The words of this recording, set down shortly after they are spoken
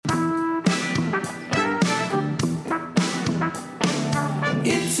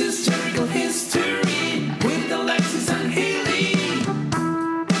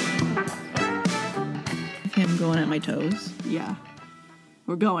my toes. Yeah.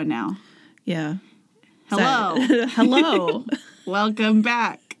 We're going now. Yeah. Hello. Hello. Welcome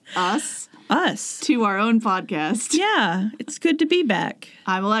back, us, to our own podcast. Yeah, it's good to be back.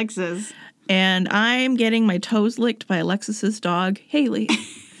 I'm Alexis. And I'm getting my toes licked by Alexis's dog, Haley.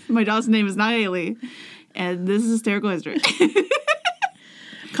 My dog's name is not Haley. And this is Hysterical History.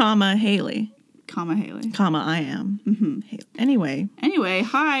 Comma, Haley. Comma, Haley. Comma, I am. Mm-hmm. Anyway,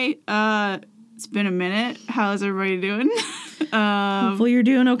 hi. It's been a minute. How's everybody doing? Hopefully you're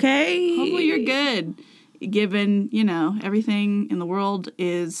doing okay. Hopefully you're good. Given, everything in the world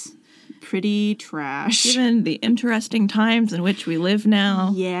is pretty trash. Given the interesting times in which we live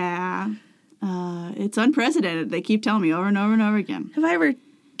now. Yeah. It's unprecedented. They keep telling me over and over and over again. Have I ever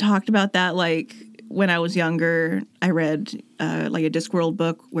talked about that? Like, when I was younger, I read like a Discworld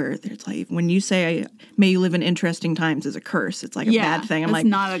book where there's like, when you say, may you live in interesting times is a curse. It's like a bad thing. I'm like,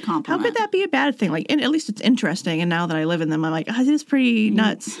 not a compliment. How could that be a bad thing? Like, at least it's interesting. And now that I live in them, I'm like, oh, this is pretty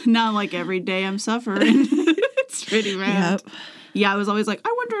nuts. Not like every day I'm suffering. It's pretty bad. Yep. Yeah, I was always like,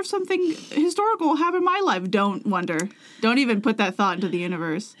 I wonder if something historical will happen in my life. Don't wonder. Don't even put that thought into the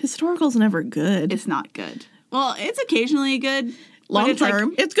universe. Historical's never good. It's not good. Well, it's occasionally good. Long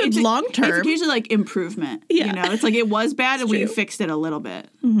term. It's good long term. It's occasionally like improvement. Yeah. It's like it was bad and we true. fixed it a little bit.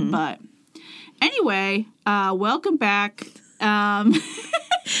 Mm-hmm. But anyway, welcome back.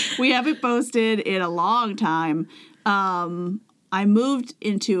 We haven't posted in a long time. I moved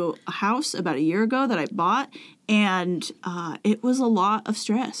into a house about a year ago that I bought, and it was a lot of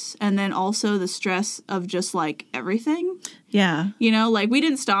stress. And then also the stress of just, like, everything. Yeah. Like, we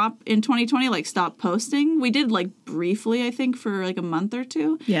didn't stop in 2020, like, stop posting. We did, like, briefly, I think, for, like, a month or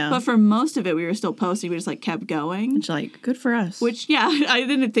two. Yeah. But for most of it, we were still posting. We just, like, kept going. It's like, good for us. Which, yeah, I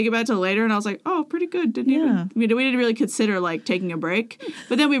didn't think about it till later, and I was like, oh, pretty good. We didn't really consider, like, taking a break.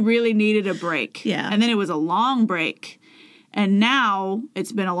 But then we really needed a break. Yeah. And then it was a long break. And now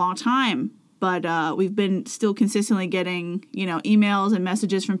it's been a long time, but we've been still consistently getting, emails and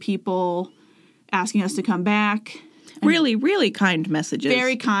messages from people asking us to come back. Really, really kind messages.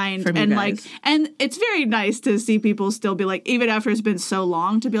 Very kind. From you and guys. and it's very nice to see people still be like, even after it's been so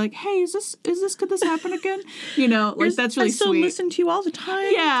long, to be like, hey, could this happen again? That's really I still sweet. listen to you all the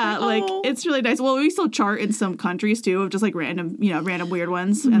time. Yeah, it's really nice. Well, we still chart in some countries too of just like random weird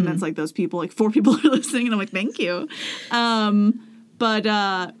ones. Mm-hmm. And that's like those people, like 4 people are listening, and I'm like, thank you.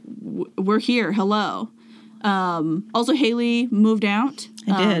 But we're here. Hello. Also, Haley moved out.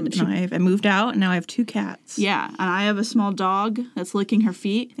 I did. I moved out, and now I have 2 cats. Yeah, and I have a small dog that's licking her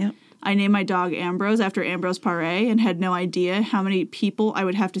feet. Yep. I named my dog Ambrose after Ambrose Paré and had no idea how many people I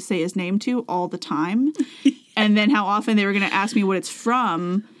would have to say his name to all the time. And then how often they were going to ask me what it's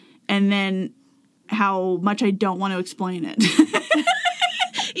from, and then how much I don't want to explain it.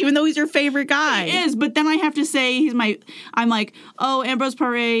 Even though he's your favorite guy. He is, but then I have to say I'm like, oh, Ambrose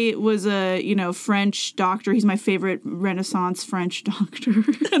Paré was a, French doctor. He's my favorite Renaissance French doctor.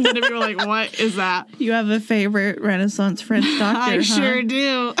 And then people are like, what is that? You have a favorite Renaissance French doctor, I sure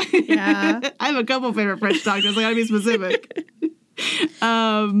do. Yeah. I have a couple favorite French doctors. I gotta be specific.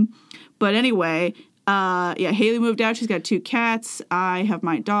 But anyway, Haley moved out. She's got 2 cats. I have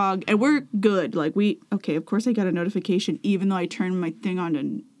my dog, and we're good. Like of course I got a notification, even though I turned my thing on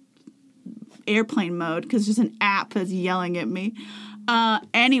to airplane mode because there's an app that's yelling at me.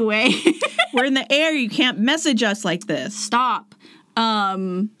 Anyway, we're in the air. You can't message us like this. Stop.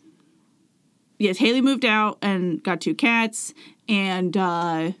 Yes, Haley moved out and got 2 cats, and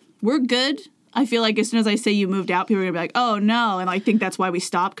we're good. I feel like as soon as I say you moved out, people are going to be like, oh, no. And I think that's why we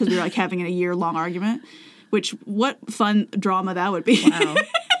stopped, because we were, like, having a year-long argument, which what fun drama that would be. Wow.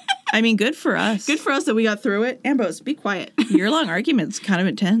 I mean, good for us. Good for us that we got through it. Ambrose, be quiet. Year-long arguments, kind of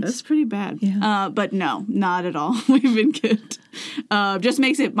intense. That's pretty bad. Yeah. But no, not at all. We've been good. Just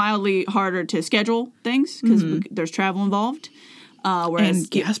makes it mildly harder to schedule things, because there's travel involved.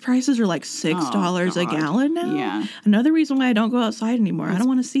 And gas prices are like $6 a gallon now. Yeah. Another reason why I don't go outside anymore. I don't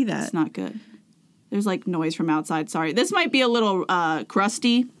want to see that. It's not good. There's like noise from outside. Sorry. This might be a little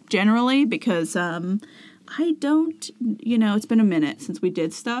crusty generally because I don't, it's been a minute since we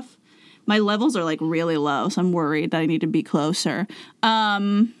did stuff. My levels are like really low, so I'm worried that I need to be closer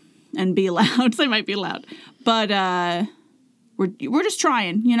and be loud. So I might be loud. But we're just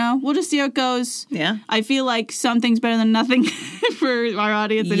trying, We'll just see how it goes. Yeah. I feel like something's better than nothing for our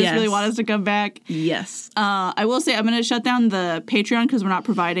audience. They just really want us to come back. Yes. I will say I'm going to shut down the Patreon because we're not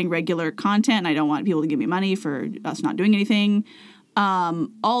providing regular content, and I don't want people to give me money for us not doing anything.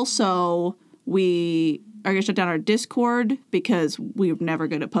 Also, we are going to shut down our Discord because we were never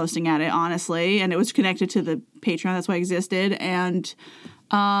good at posting at it, honestly, and it was connected to the Patreon. That's why it existed. And,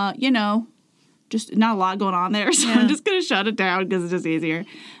 just not a lot going on there. So I'm just going to shut it down because it's just easier.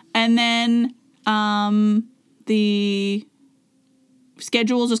 And then the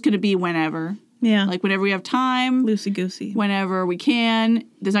schedule is just going to be whenever. Yeah. Like whenever we have time. Loosey-goosey. Whenever we can.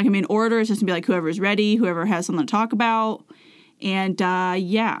 There's not going to be an order. It's just going to be like whoever's ready, whoever has something to talk about. And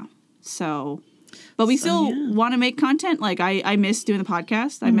yeah. So... But we still want to make content. Like, I miss doing the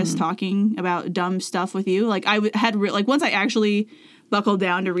podcast. I miss talking about dumb stuff with you. Like, once I actually buckled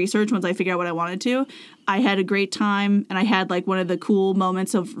down to research, once I figured out what I wanted to, I had a great time. And I had, like, one of the cool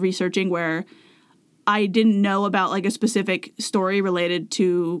moments of researching where I didn't know about, like, a specific story related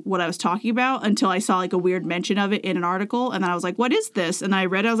to what I was talking about until I saw, like, a weird mention of it in an article. And then I was like, what is this? And I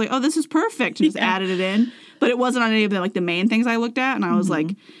read it. I was like, oh, this is perfect. And just added it in. But it wasn't on any of the, like, the main things I looked at. And I was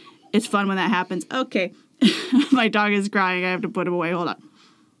like... It's fun when that happens. Okay. My dog is crying. I have to put him away. Hold on.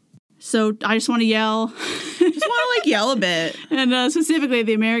 So I just want to yell. Just want to, like, yell a bit. And specifically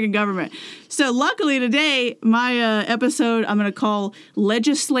the American government. So luckily today, my episode I'm going to call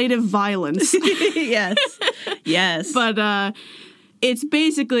Legislative Violence. Yes. Yes. But it's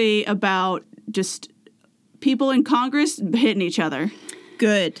basically about just people in Congress hitting each other.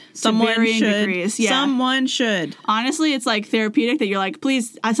 Good. Someone should. Degrees, yeah. Someone should. Honestly, it's like therapeutic that you're like,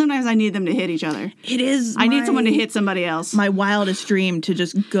 please, sometimes I need them to hit each other. It is. I need someone to hit somebody else. My wildest dream to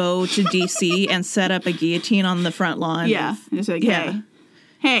just go to D.C. and set up a guillotine on the front lawn. Yeah. It's like, hey.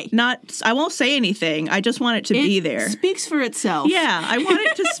 I won't say anything. I just want it to be there. It speaks for itself. Yeah. I want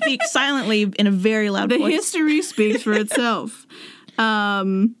it to speak silently in a very loud voice. The history speaks for itself.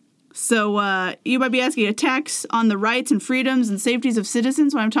 So you might be asking, attacks on the rights and freedoms and safeties of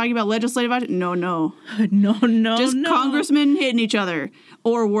citizens when I'm talking about legislative action? No. No. Just congressmen hitting each other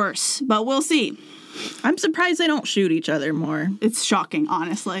or worse. But we'll see. I'm surprised they don't shoot each other more. It's shocking,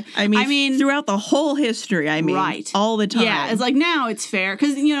 honestly. I mean throughout the whole history, right. All the time. Yeah, it's like now it's fair.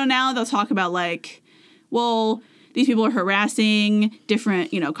 Because, now they'll talk about like, well... These people are harassing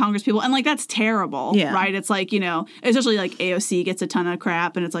different, Congress people. And, like, that's terrible, right? It's like, especially, like, AOC gets a ton of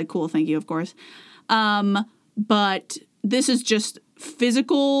crap. And it's like, cool, thank you, of course. But this is just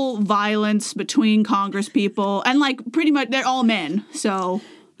physical violence between Congress people. And, like, pretty much they're all men. So,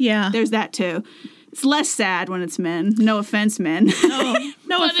 there's that, too. It's less sad when it's men. No offense, men.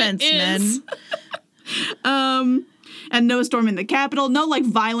 No offense, men. And no storming the Capitol. No, like,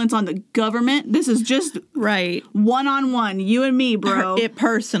 violence on the government. This is just one-on-one. You and me, bro. It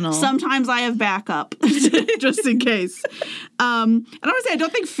personal. Sometimes I have backup, just in case. And I want to say, I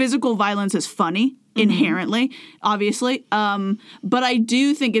don't think physical violence is funny. Inherently, obviously. But I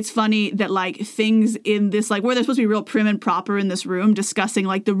do think it's funny that, like, things in this, like, where they're supposed to be real prim and proper in this room, discussing,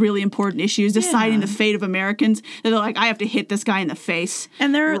 like, the really important issues, deciding the fate of Americans, that they're like, I have to hit this guy in the face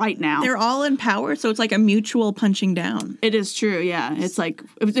right now. They're all in power, so it's like a mutual punching down. It is true, yeah. It's like,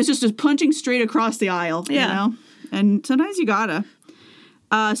 it's just punching straight across the aisle, you know? And sometimes you gotta.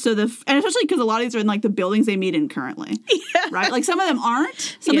 And especially because a lot of these are in, like, the buildings they meet in currently, right? Like, some of them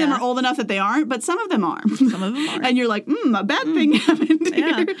aren't. Some of them are old enough that they aren't, but some of them are. Some of them are. And you're like, a bad thing happened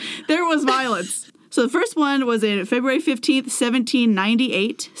here. There was violence. So the first one was in February 15th,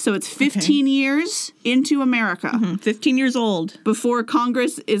 1798. So it's 15 years into America. 15 years old. Before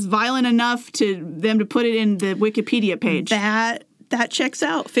Congress is violent enough to them to put it in the Wikipedia page. That checks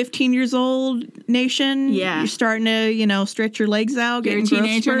out. 15 years old nation. Yeah. You're starting to, stretch your legs out. You're a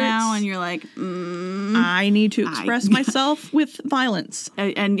teenager now, and you're like, I need to express myself with violence.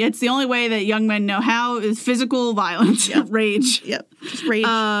 And it's the only way that young men know how is physical violence. Rage. Yep. Just rage.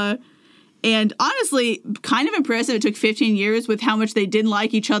 And honestly, kind of impressive. It took 15 years with how much they didn't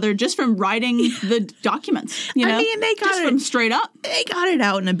like each other just from writing the documents. I mean, they got just from straight up. They got it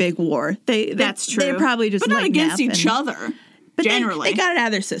out in a big war. That's true. They probably just but not against each other. But generally. They got it out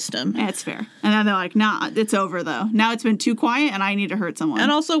of their system. That's fair. And then they're like, nah, it's over, though. Now it's been too quiet, and I need to hurt someone.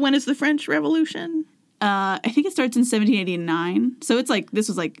 And also, when is the French Revolution? I think it starts in 1789. So it's like, this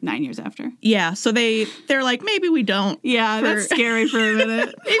was like 9 years after. Yeah, so they're like, maybe we don't. Yeah, that's scary for a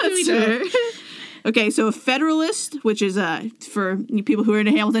minute. Maybe we don't. Okay, so a Federalist, which is for people who are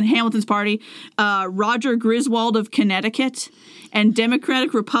into Hamilton's party, Roger Griswold of Connecticut, and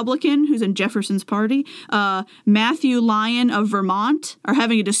Democratic Republican, who's in Jefferson's party, Matthew Lyon of Vermont, are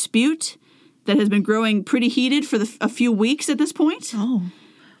having a dispute that has been growing pretty heated for a few weeks at this point. Oh.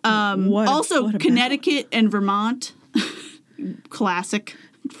 What Connecticut and Vermont, classic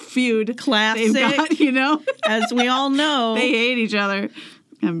feud. Classic. They've got, as we all know. They hate each other.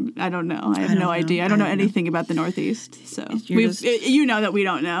 I don't know. I have no idea. I don't know anything about the Northeast. So you know that we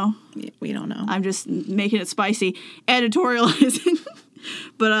don't know. We don't know. I'm just making it spicy. Editorializing.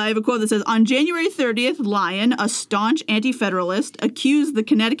 But I have a quote that says, on January 30th, Lyon, a staunch anti-federalist, accused the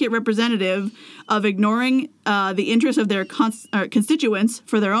Connecticut representative of ignoring the interests of their constituents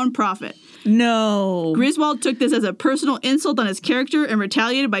for their own profit. No. Griswold took this as a personal insult on his character and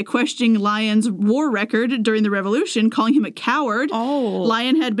retaliated by questioning Lyon's war record during the Revolution, calling him a coward. Oh.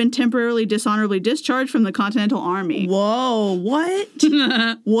 Lyon had been temporarily dishonorably discharged from the Continental Army. Whoa, what?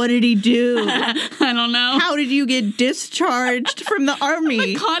 What did he do? I don't know. How did you get discharged from the army?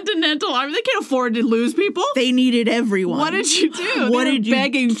 The Continental Army, they can't afford to lose people. They needed everyone. What did you do? What they were did you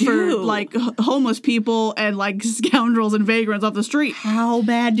begging do? for like homeless people and like scoundrels and vagrants off the street. How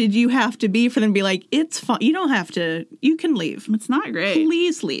bad did you have to be for them to be like, it's fine. You don't have to. You can leave. It's not great.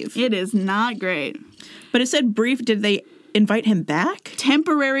 Please leave. It is not great. But it said brief. Did they invite him back?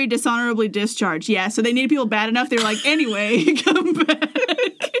 Temporary dishonorably discharged. Yeah, so they needed people bad enough. They were like, anyway, come back.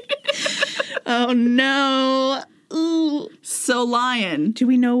 Oh, no. Ooh. So Lyon. Do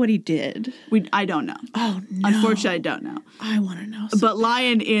we know what he did? I don't know. Oh, no. Unfortunately, I don't know. I want to know. But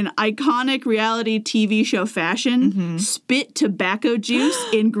Lyon, in iconic reality TV show fashion, spit tobacco juice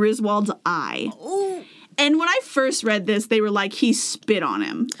in Griswold's eye. Ooh. And when I first read this, they were like, he spit on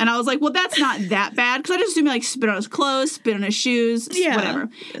him. And I was like, well, that's not that bad. Because I just assumed like spit on his clothes, spit on his shoes, whatever.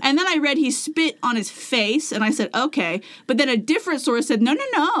 And then I read he spit on his face. And I said, okay. But then a different source said,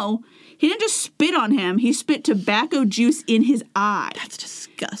 no. He didn't just spit on him. He spit tobacco juice in his eye. That's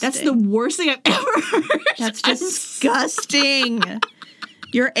disgusting. That's the worst thing I've ever heard. That's disgusting.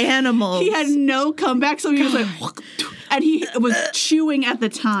 You're animals. He had no comeback, so he was like, and he was chewing at the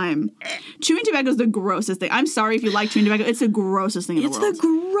time. Chewing tobacco is the grossest thing. I'm sorry if you like chewing tobacco. It's the grossest thing in the world. It's the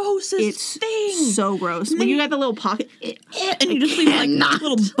grossest thing. So gross. When you got the little pocket. And you just leave like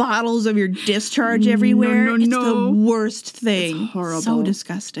little bottles of your discharge everywhere. No. It's the worst thing. It's horrible. So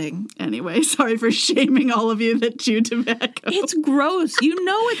disgusting. Anyway, sorry for shaming all of you that chew tobacco. It's gross. You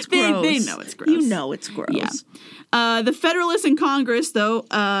know it's gross. They know it's gross. You know it's gross. Yeah. The Federalists in Congress, though,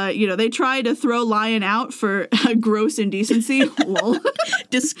 they tried to throw Lyon out for gross indecency. Lol.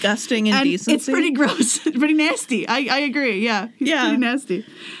 Disgusting And indecency. it's pretty gross. It's pretty nasty. I agree. Yeah. It's pretty nasty.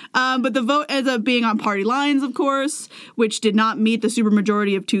 But the vote ends up being on party lines, of course, which did not meet the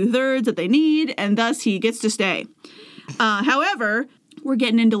supermajority of 2/3 that they need, and thus he gets to stay. However, we're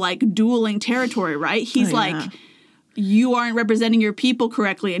getting into like dueling territory, right? He's you aren't representing your people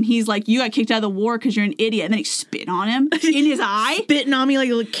correctly. And he's like, you got kicked out of the war because you're an idiot. And then he spit on him in his eye. Spitting on me like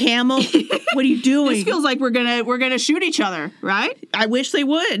a camel. What are you doing? This feels like we're gonna shoot each other, right? I wish they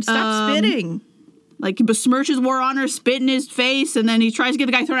would. Stop spitting. Like he besmirches war honor, spit in his face, and then he tries to get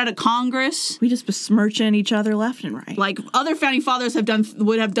the guy thrown out of Congress. We just besmirching each other left and right. Like other founding fathers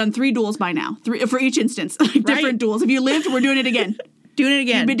would have done 3 duels by now. 3 for each instance. Different duels. If you lived, we're doing it again. Doing it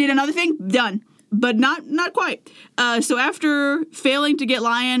again. We did another thing, done. But not quite. So after failing to get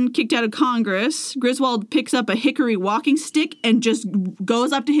Lyon kicked out of Congress, Griswold picks up a hickory walking stick and just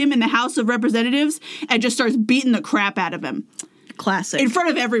goes up to him in the House of Representatives and just starts beating the crap out of him. Classic. In front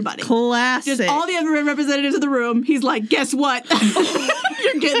of everybody. Classic. Just all the other representatives of the room. He's like, guess what?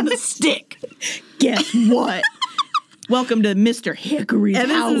 You're getting the stick. Guess what? Welcome to Mr. Hickory's house.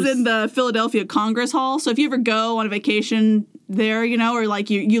 And this is in the Philadelphia Congress Hall. So if you ever go on a vacation there, or like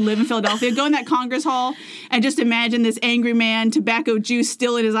you live in Philadelphia, go in that Congress Hall and just imagine this angry man, tobacco juice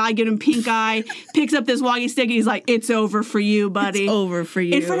still in his eye, get him pink eye, picks up this walking stick and he's like, it's over for you, buddy. It's over for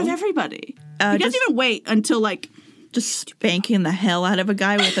you. In front of everybody. He doesn't even wait until like... Just spanking the hell out of a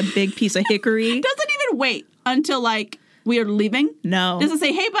guy with a big piece of hickory. Doesn't even wait until like we are leaving. No. Doesn't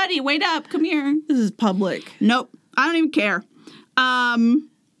say, hey buddy, wait up, come here. This is public. Nope. I don't even care.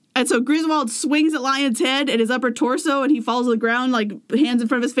 And so Griswold swings at Lyon's head and his upper torso, and he falls to the ground, like hands in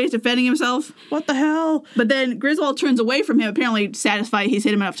front of his face, defending himself. What the hell? But then Griswold turns away from him, apparently satisfied he's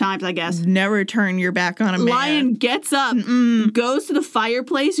hit him enough times, I guess. Never turn your back on a man. Lyon gets up, goes to the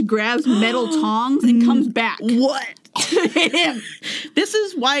fireplace, grabs metal tongs, and comes back. What? Hit him. This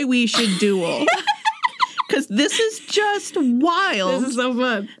is why we should duel. Because this is just wild. This is so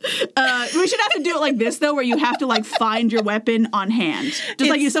fun. We should have to do it like this, though, where you have to, like, find your weapon on hand. Just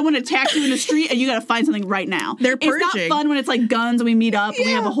like if someone attacks you in the street and you got to find something right now. They're purging. It's not fun when it's, like, guns and we meet up and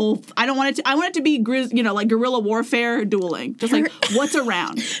we have a whole... I want it to be, like, guerrilla warfare dueling. Just, like, what's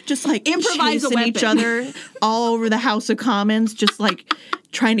around? Just, like, improvise chasing each other all over the House of Commons. Just, like,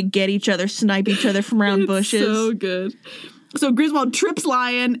 trying to get each other, snipe each other from around bushes. So good. So Griswold trips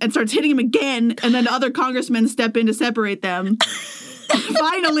Lyon and starts hitting him again, and then the other congressmen step in to separate them.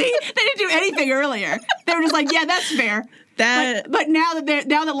 Finally, they didn't do anything earlier. They were just like, yeah, that's fair. But now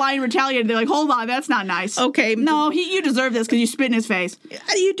that Lion retaliated, they're like, hold on, that's not nice. Okay. No, you deserve this because you spit in his face.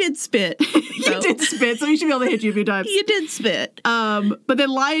 You did spit. You did spit, so he should be able to hit you a few times. You did spit. But then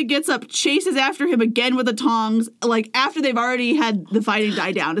Lion gets up, chases after him again with the tongs, like after they've already had the fighting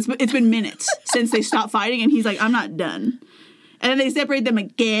die down. It's been minutes since they stopped fighting, and he's like, I'm not done. And then they separate them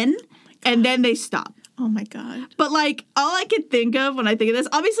again, and then they stop. Oh my God. But like, all I can think of when I think of this,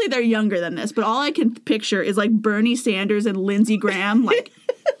 obviously they're younger than this, but all I can picture is like Bernie Sanders and Lindsey Graham, like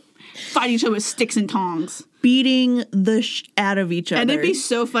fighting each other with sticks and tongs. Beating the out of each other. And it'd be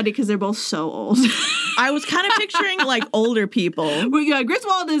so funny because they're both so old. I was kind of picturing like older people.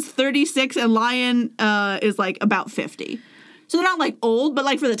 Griswold is 36 and Lion is like about 50. So they're not like old, but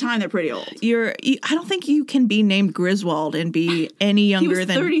like for the time they're pretty old. I don't think you can be named Griswold and be any younger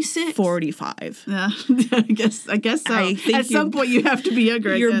than 36. 45. Yeah, I guess so. I think at some point you have to be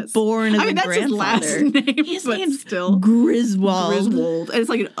younger. You're born as a that's grandfather. His last name, His but name's still Griswold. Griswold, and it's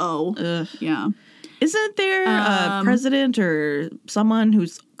like an O. Ugh. Yeah. Isn't there a president or someone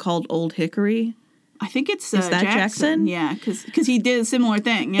who's called Old Hickory? I think it's Is that Jackson? Yeah, because he did a similar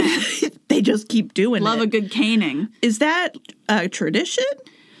thing. Yeah, They just keep doing love it. a good caning. Is that a tradition?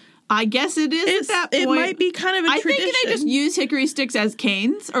 I guess it is at that point. It might be kind of a tradition. I think they just use hickory sticks as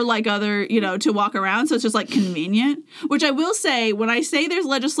canes or like other, to walk around. So it's just like convenient. Which I will say, when I say there's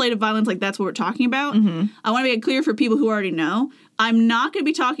legislative violence, like that's what we're talking about. Mm-hmm. I want to make it clear for people who already know. I'm not going to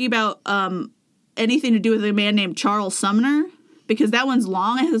be talking about anything to do with a man named Charles Sumner, because that one's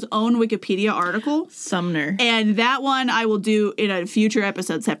long. It has its own Wikipedia article. Sumner. And that one I will do in a future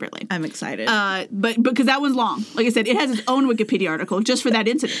episode separately. I'm excited. But because that one's long. Like I said, it has its own Wikipedia article just for that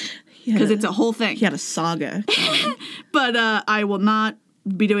incident. Because it's a whole thing. He had a saga. But I will not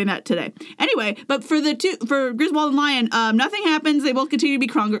be doing that today. Anyway, but for Griswold and Lion, nothing happens. They both continue to be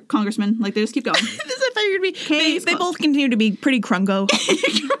congressmen. Like, they just keep going. I thought you were going to be... They both continue to be pretty crungo.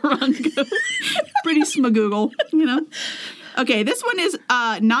 Crungo. Pretty smagoogle, Okay, this one is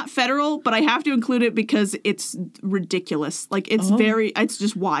not federal, but I have to include it because it's ridiculous. Like, it's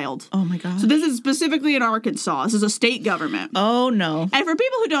just wild. Oh, my God. So this is specifically in Arkansas. This is a state government. Oh, no. And for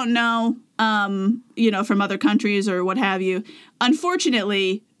people who don't know, from other countries or what have you,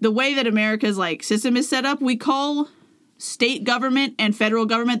 unfortunately, the way that America's, system is set up, we call state government and federal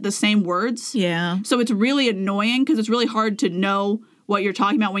government the same words. Yeah. So it's really annoying because it's really hard to know what you're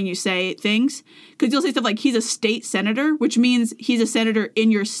talking about when you say things. Because you'll say stuff like, he's a state senator, which means he's a senator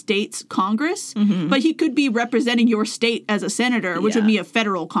in your state's Congress. Mm-hmm. But he could be representing your state as a senator, which would be a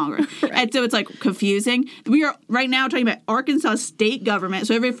federal Congress. Right. And so it's, confusing. We are right now talking about Arkansas state government.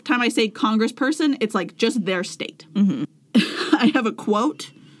 So every time I say congressperson, it's, just their state. Mm-hmm. I have a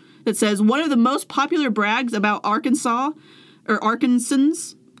quote that says, one of the most popular brags about Arkansas, or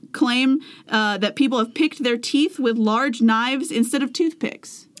Arkansans, claim that people have picked their teeth with large knives instead of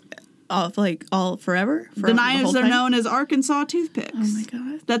toothpicks. All forever? The knives are known as Arkansas toothpicks. Oh my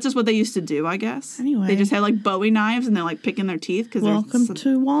God. That's just what they used to do, I guess. Anyway. They just had Bowie knives and they're picking their teeth because welcome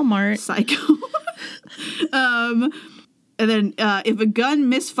to Walmart. Psycho. And then if a gun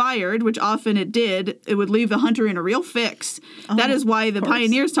misfired, which often it did, it would leave the hunter in a real fix. That is why the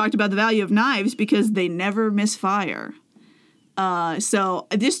pioneers talked about the value of knives, because they never misfire. So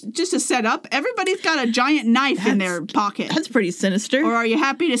just to set up, everybody's got a giant knife in their pocket. That's pretty sinister. Or are you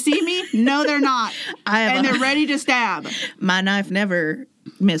happy to see me? No, they're not. They're ready to stab. My knife never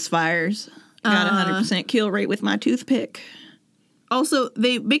misfires. Got 100% kill rate with my toothpick. Also,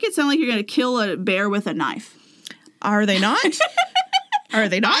 they make it sound like you're going to kill a bear with a knife. Are they not? Are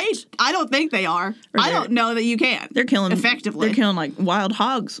they not? I don't think they are. I don't know that you can. They're killing effectively. They're killing wild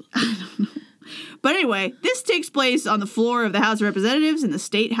hogs. I don't know. But anyway, this takes place on the floor of the House of Representatives in the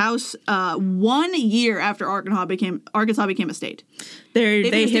State House 1 year after Arkansas became a state.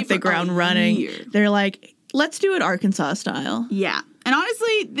 They hit the ground running. Year. They're like, let's do it Arkansas style. Yeah. And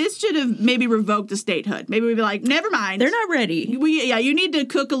honestly, this should have maybe revoked the statehood. Maybe we'd be like, never mind. They're not ready. You need to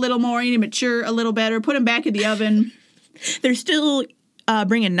cook a little more. You need to mature a little better. Put them back in the oven. They're still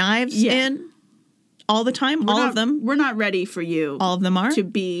bringing knives in all the time. All of them. We're not ready for you. All of them are? To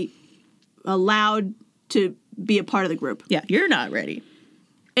be allowed to be a part of the group. Yeah, you're not ready.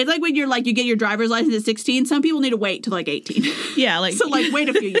 It's like when you get your driver's license at 16. Some people need to wait till 18. Yeah, so wait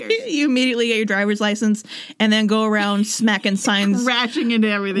a few years. You immediately get your driver's license and then go around smacking signs, crashing into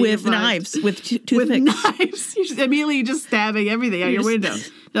everything with knives, with toothpicks. With knives, immediately just stabbing everything out your window.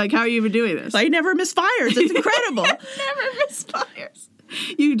 You're like, how are you even doing this? I never misfires. It's incredible. Never misfires.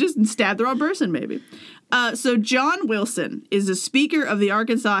 You just stabbed the wrong person, maybe. So John Wilson is the Speaker of the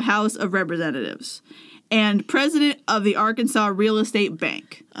Arkansas House of Representatives. and president of the Arkansas Real Estate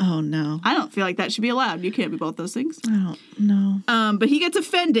Bank. Oh, no. I don't feel like that should be allowed. You can't be both those things. I don't know. But he gets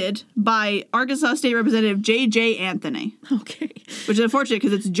offended by Arkansas State Representative J.J. Anthony, Okay. which is unfortunate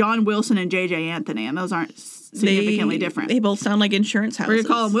because it's John Wilson and J.J. Anthony, and those aren't significantly different. They both sound like insurance houses. We're going to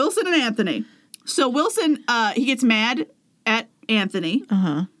call them Wilson and Anthony. So Wilson, he gets mad at Anthony.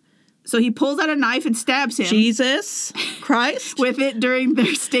 Uh-huh. So he pulls out a knife and stabs him. Jesus Christ. With it during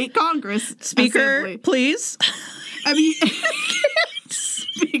their state Congress. Speaker, assembly. please. I mean,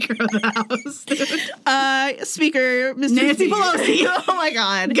 Speaker of the House. Speaker, Mr. Nancy Speaker. Pelosi. Oh, my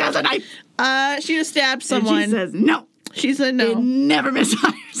God. Got a knife. She just stabbed And someone. she says no. She said It no. never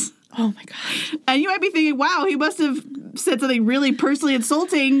misfires. Oh, my God. And you might be thinking, wow, he must have said something really personally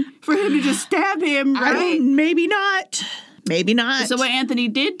insulting for him to just stab him, right? Maybe not. Maybe not. So what Anthony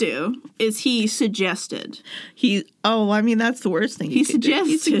did do is he suggested that's the worst thing he could do.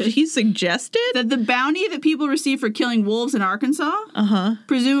 suggested. He suggested? that the bounty that people receive for killing wolves in Arkansas,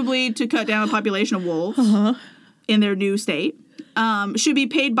 presumably to cut down the population of wolves in their new state, should be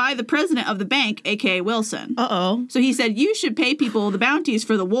paid by the president of the bank, a.k.a. Wilson. Uh-oh. So he said, you should pay people the bounties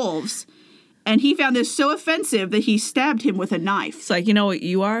for the wolves. And he found this so offensive that he stabbed him with a knife. It's like, you know what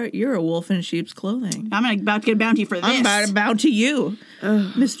you are? You're a wolf in sheep's clothing. I'm about to get a bounty for this. I'm about to bounty you.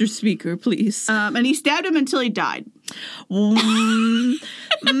 Mr. Speaker, please. And he stabbed him until he died.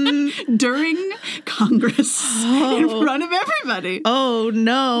 During Congress. In front of everybody. Oh,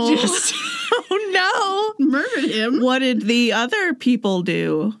 no. Just oh, no. murdered him. What did the other people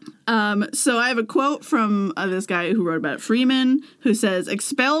do? So I have a quote from this guy who wrote about it, Freeman, who says,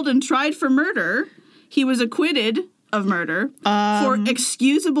 expelled and tried for murder, he was acquitted of murder for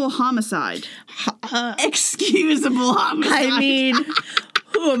excusable homicide. Excusable homicide. I mean,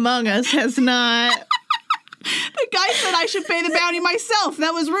 who among us has not? The guy said I should pay the bounty myself.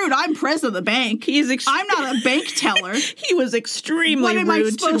 That was rude. I'm president of the bank. I'm not a bank teller. He was extremely What am I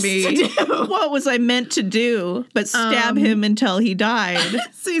rude to supposed me. to do? What was I meant to do but stab him until he died?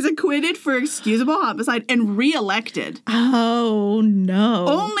 So he's acquitted for excusable homicide and reelected. Oh, no.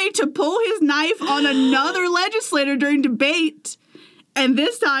 Only to pull his knife on another legislator during debate. And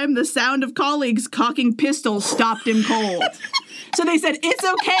this time, the sound of colleagues cocking pistols stopped him cold. So they said, it's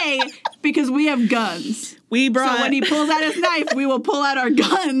okay because we have guns. So when he pulls out his knife, we will pull out our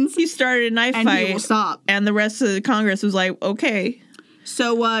guns. He started a knife and fight. And he will stop. And the rest of the Congress was like, okay.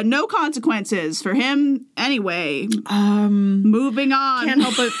 So no consequences for him anyway. Moving on. Can't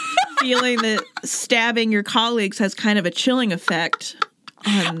help but feeling that stabbing your colleagues has kind of a chilling effect.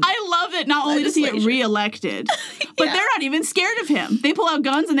 I love it. Not only does he get reelected, but they're not even scared of him. They pull out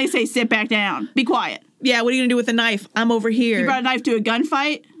guns and they say, sit back down. Be quiet. Yeah, what are you going to do with a knife? I'm over here. You brought a knife to a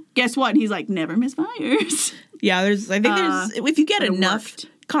gunfight? Guess what? And he's like, never misfires. Yeah, I think there's, if you get enough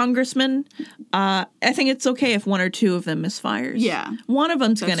congressmen, I think it's okay if one or two of them misfires. Yeah. One of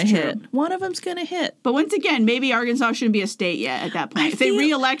them's going to hit. One of them's going to hit. But once again, maybe Arkansas shouldn't be a state yet at that point. If they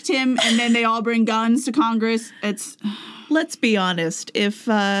reelect him and then they all bring guns to Congress, it's... Let's be honest. If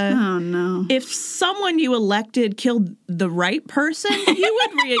if someone you elected killed the right person, you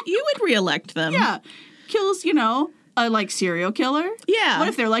would reelect them. Yeah. Kills, a serial killer. Yeah. What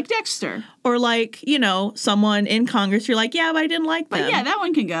if they're like Dexter? Or someone in Congress, you're like, yeah, but I didn't like them. But yeah, that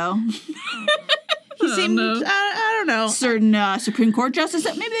one can go. He seemed, I don't know. Certain Supreme Court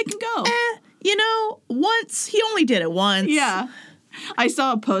justices, maybe they can go. Once, he only did it once. Yeah. I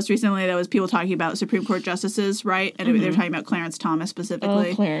saw a post recently that was people talking about Supreme Court justices, right? And they were talking about Clarence Thomas specifically.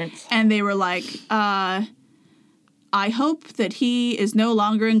 Oh, Clarence. And they were like, I hope that he is no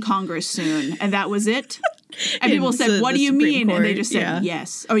longer in Congress soon. And that was it. And people said, what do you mean? Court, and they just said,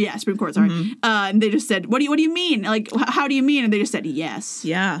 yes. Oh, yeah, Supreme Court, sorry. And they just said, what do you mean? Like, how do you mean? And they just said, yes.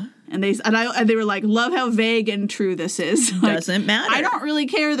 Yeah. And they were like, love how vague and true this is. Like, doesn't matter. I don't really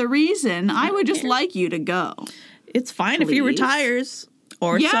care the reason. I would just like you to go. It's fine if he retires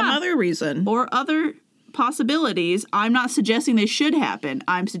or some other reason. Or other possibilities. I'm not suggesting they should happen.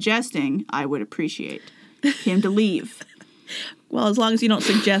 I'm suggesting I would appreciate him to leave. Well, as long as you don't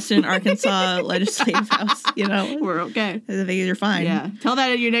suggest an Arkansas legislative house, we're okay. I think you're fine. Yeah. Tell that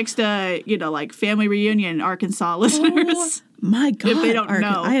at your next, family reunion, Arkansas listeners. Oh, my God. If they don't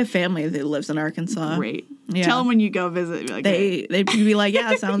know. I have family that lives in Arkansas. Great. Yeah. Tell them when you go visit. Like, they'd be like,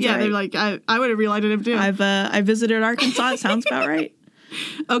 yeah, sounds right. Yeah, they're like, I would have reelected him too. I visited Arkansas. It sounds about right.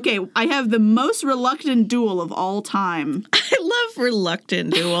 Okay, I have the most reluctant duel of all time. I love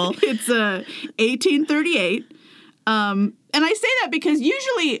reluctant duel. It's 1838. And I say that because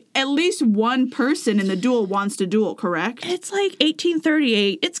usually at least one person in the duel wants to duel, correct? It's like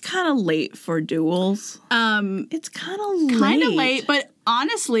 1838. It's kind of late for duels. It's kind of late. But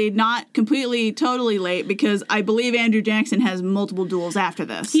honestly not completely, totally late because I believe Andrew Jackson has multiple duels after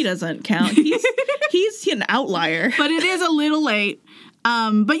this. He doesn't count. He's an outlier. But it is a little late.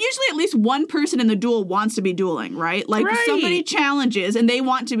 But usually at least one person in the duel wants to be dueling, right? Like Right. somebody challenges and they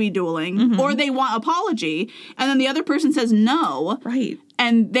want to be dueling or they want apology and then the other person says no. Right.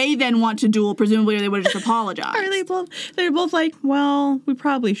 And they then want to duel, presumably, or they would have just apologized. Are they both? They're both like, well, we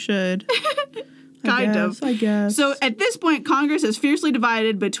probably should. Kind of. I guess. So at this point, Congress is fiercely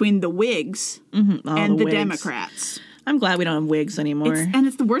divided between the Whigs Oh, and the Whigs. Democrats. I'm glad we don't have wigs anymore. And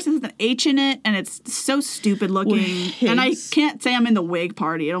it's the worst. There's an H in it, and it's so stupid looking. Wigs. And I can't say I'm in the Whig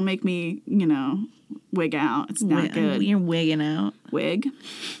party. It'll make me, wig out. It's not good. You're wigging out. Wig.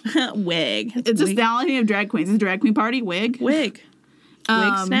 Wig. It's just the only thing of drag queens. It's a drag queen party. Wig. Wig.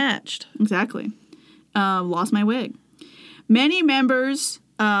 Wig snatched. Exactly. Lost my wig. Many members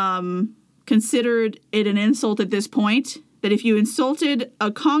considered it an insult at this point that if you insulted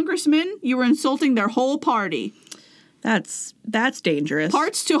a congressman, you were insulting their whole party. That's dangerous.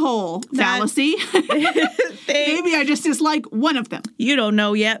 Parts to whole fallacy. Maybe I just dislike one of them. You don't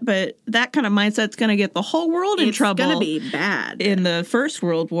know yet, but that kind of mindset's going to get the whole world in trouble. It's going to be bad. In the First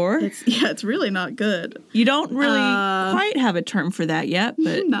World War. It's really not good. You don't really quite have a term for that yet,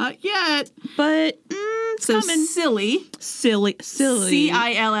 but not yet. But it's So coming. silly. Silly.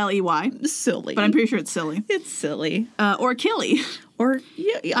 Cilley. Silly. But I'm pretty sure it's silly. It's silly. Or killy. Or,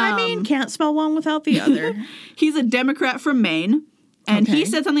 I mean, can't spell one without the other. He's a Democrat from Maine, and he Okay.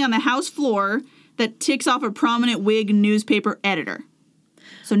 said something on the House floor that ticks off a prominent Whig newspaper editor.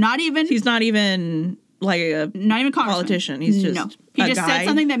 So He's not even like a not even congressman. politician. He's just no. He a just guy. said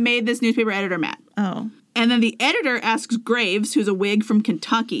something that made this newspaper editor mad. Oh, And then the editor asks Graves, who's a Whig from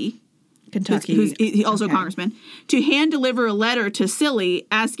Kentucky, Kentucky. who's also Okay. a congressman, to hand deliver a letter to Cilley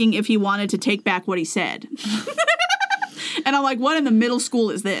asking if he wanted to take back what he said. And I'm like, what in the middle school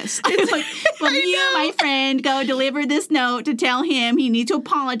is this? It's like, will you, my friend, go deliver this note to tell him he needs to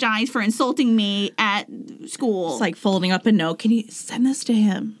apologize for insulting me at school? It's like folding up a note. Can you send this to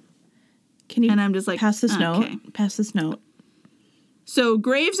him? Can you? And I'm just like, pass this okay. note. Pass this note. So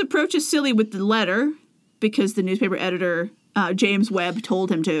Graves approaches Cilley with the letter because the newspaper editor, James Webb,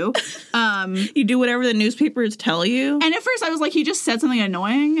 told him to. You do whatever the newspapers tell you. And at first I was like, he just said something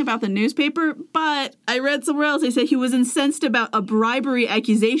annoying about the newspaper, but I read somewhere else, they said he was incensed about a bribery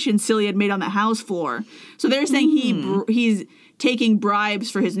accusation Cilley had made on the House floor. So they're saying he's taking bribes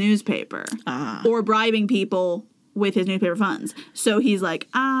for his newspaper or bribing people with his newspaper funds. So he's like,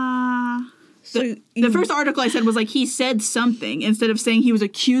 So the first article I said was like, he said something instead of saying he was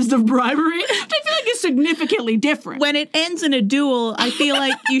accused of bribery, which I feel like is significantly different. when it ends in a duel, I feel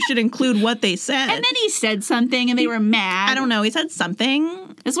like you should include what they said. And then he said something and they were mad. I don't know. He said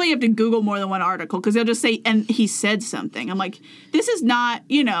something. That's why you have to Google more than one article because they'll just say, and he said something. I'm like, this is not,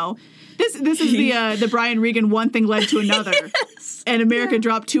 this is the Brian Regan one thing led to another. Yes. And America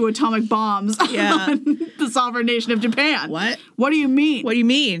dropped 2 atomic bombs on the sovereign nation of Japan. What? What do you mean? What do you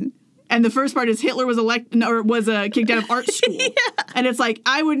mean? And the first part is Hitler was kicked out of art school. And it's like,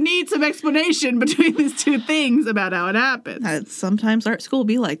 I would need some explanation between these two things about how it happens. Sometimes art school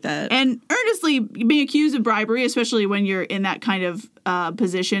be like that. And earnestly being accused of bribery, especially when you're in that kind of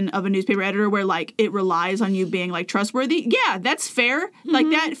position of a newspaper editor where, like, it relies on you being, like, trustworthy. Yeah, that's fair. Mm-hmm. Like,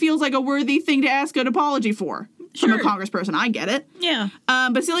 that feels like a worthy thing to ask an apology for. From a congressperson. I get it. Yeah.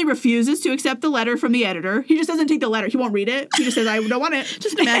 But Cilley refuses to accept the letter from the editor. He just doesn't take the letter. He won't read it. He just says, I don't want it.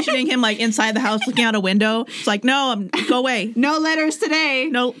 Just imagining him, like, inside the house looking out a window. It's like, no, go away. No letters today.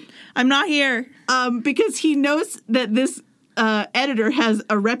 No, I'm not here. Because he knows that this editor has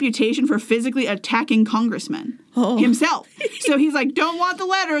a reputation for physically attacking congressmen himself. So he's like, don't want the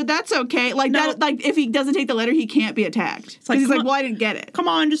letter. That's okay. Like, that. Like, if he doesn't take the letter, he can't be attacked. Because he's like, well, I didn't get it. Come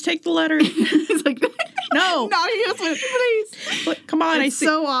on, just take the letter. He's like, no. Not useless, please. But, come on, It's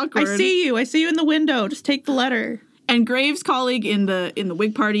so awkward. I see you in the window. Just take the letter. And Graves' colleague in the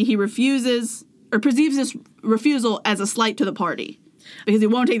Whig Party, he refuses or perceives this refusal as a slight to the party. Because he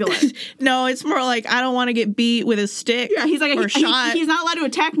won't take the letter. No, it's more like, I don't want to get beat with a stick. Yeah, he's like, shot. He's not allowed to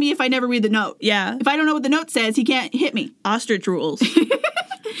attack me if I never read the note. Yeah. If I don't know what the note says, he can't hit me. Ostrich rules.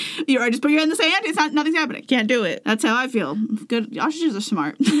 I just put your head in the sand. Nothing's happening. Can't do it. That's how I feel. Good. Ostriches are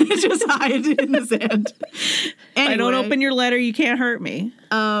smart. Just hide in the sand. Anyway, If I don't open your letter, you can't hurt me.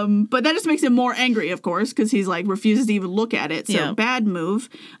 But that just makes him more angry, of course, because he's like refuses to even look at it. So bad move.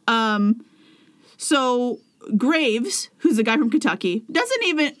 So Graves, who's the guy from Kentucky, doesn't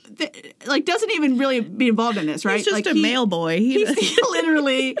even really be involved in this, right? He's just like a mail boy. He's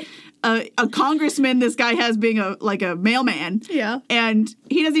literally a congressman this guy has being a mailman. Yeah. And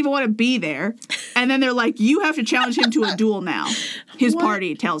he doesn't even want to be there. And then they're like, you have to challenge him to a duel now. His What?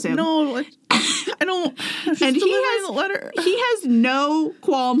 party tells him. No, I don't. And The letter. he has no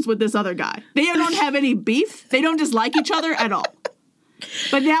qualms with this other guy. They don't have any beef. They don't dislike each other at all.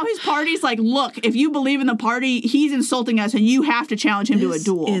 But now his party's like, look, if you believe in the party, he's insulting us and you have to challenge him to a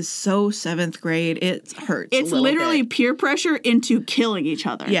duel. Is so 7th grade. It hurts. It's a little literally bit. peer pressure into killing each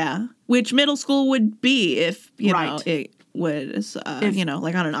other. Yeah. Which middle school would be if, you know, Right. it was, If- you know,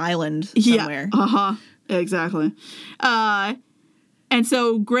 like on an island Yeah. somewhere. Uh-huh. Exactly. And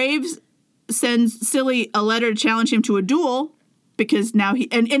so Graves sends Silly a letter to challenge him to a duel because now he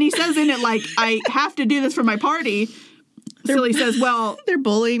says in it, like, I have to do this for my party. Silly says, well, They're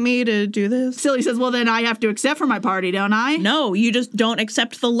bullying me to do this. Silly says, well, then I have to accept for my party, don't I? No, you just don't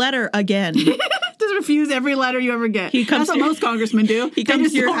accept the letter again. Just refuse every letter you ever get. He comes That's what to- most congressmen do. He comes they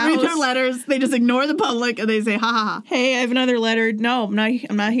just to your don't read their house. letters. They just ignore the public and they say, ha ha ha. Hey, I have another letter. No,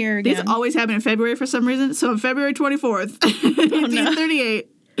 I'm not here again. These always happen in February for some reason. So on February 24th, 1838,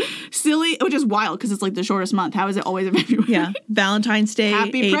 Silly, which is wild because it's like the shortest month. How is it always in February? Yeah. Valentine's Day.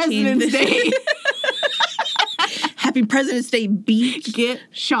 Happy 18th. President's Day. Happy President's Day, beach. Get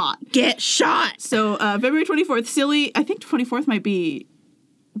shot. Get shot. So February 24th, Silly, I think 24th might be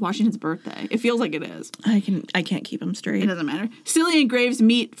Washington's birthday. It feels like it is. I can't keep him It straight. doesn't matter. Silly and Graves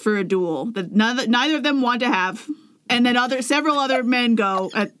meet for a duel that neither of them want to have. And then several other men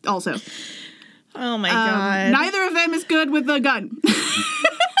go also. Oh my god. Neither of them is good with a gun.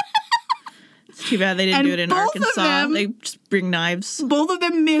 It's too bad they didn't And do it in both of Arkansas. them- They just bring knives. Both of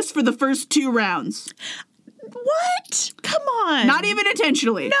them miss for the first 2 rounds. What? Come on. Not even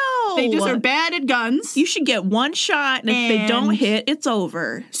intentionally. No. They just are bad at guns. You should get one shot, and if they don't And- hit, it's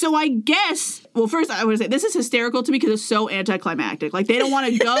over. So I guess, well, first I want to say this is hysterical to me because it's so anticlimactic. Like, they don't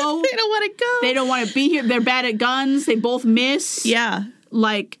want to go. They don't want to go. They don't want to be here. They're bad at guns. They both miss. Yeah.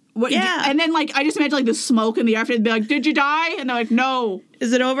 Like, what? Yeah. And then, like, I just imagine, like, the smoke in the afternoon. They'd be like, did you die? And they're like, no.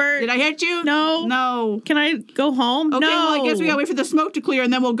 Is it over? Did I hit you? No. No. Can I go home? Okay, no. well, I guess we gotta wait for the smoke to clear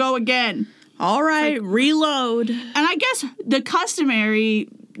and then we'll go again. All right, reload. And I guess the customary,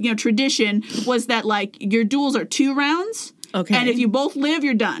 tradition was that, like, your duels are 2 rounds. Okay. And if you both live,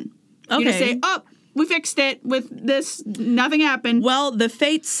 you're done. You just Okay. say, oh, we fixed it with this. Nothing happened. Well, the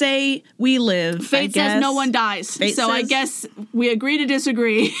fates say we live. Fate says no one dies. Fate So I says- guess we agree to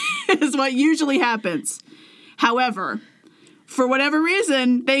disagree is what usually happens. However, for whatever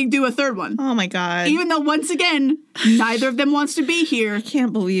reason, they do a 3rd one. Oh my god. Even though, once again, neither of them wants to be here.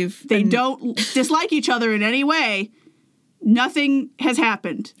 Can't believe They don't dislike each other in any way. Nothing has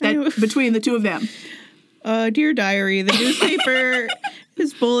happened between the two of them. Dear diary, the newspaper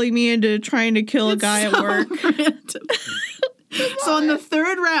is bullying me into trying to kill a guy at work. Random. So on the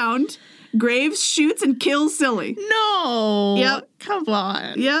 3rd round, Graves shoots and kills Silly. No. Yep. Come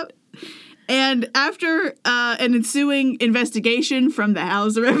on. Yep. And after an ensuing investigation from the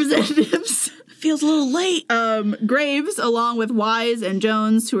House of Representatives, Feels a little late. Graves, along with Wise and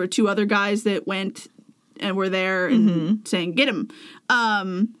Jones, who are 2 other guys that went and were there and saying, get him,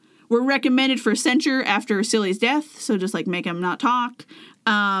 were recommended for censure after Silly's death. So just, like, make him not talk.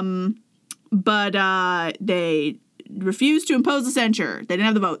 But they refused to impose the censure. They didn't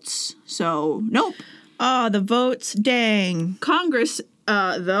have the votes. So, nope. Oh, the votes. Dang. Congress,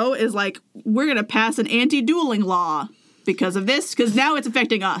 though, is like, we're going to pass an anti-dueling law because of this, because now it's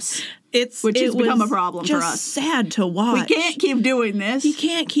affecting us. Which has become a problem for us. Sad to watch. We can't keep doing this. You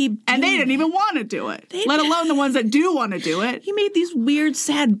can't keep. And they doing didn't even want to do it, let alone the ones that do want to do it. He made these weird,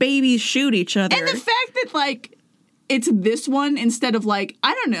 sad babies shoot each other. And the fact that, like, it's this one instead of, like,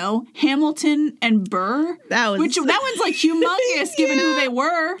 I don't know, Hamilton and Burr. That one's like humongous given who they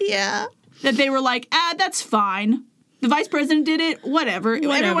were. Yeah. That they were like, that's fine. The vice president did it, whatever.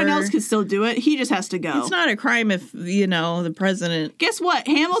 Everyone else could still do it. He just has to go. It's not a crime if, the president. Guess what?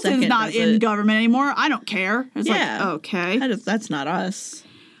 Hamilton's Second not does in it. government anymore. I don't care. It's Yeah. like, okay. That's not us.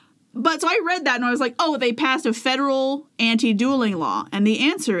 But so I read that and I was like, oh, they passed a federal anti-dueling law. And the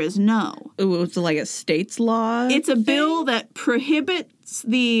answer is no. Ooh, it's like a state's law. It's a thing? bill that prohibits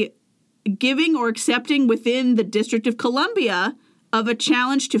the giving or accepting within the District of Columbia of a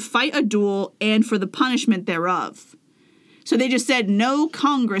challenge to fight a duel and for the punishment thereof. So they just said, no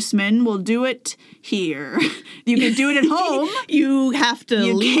congressman will do it here. You can do it at home. You have to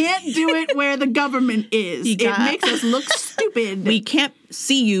You leave. can't do it where the government is. You It got- makes us look stupid. We can't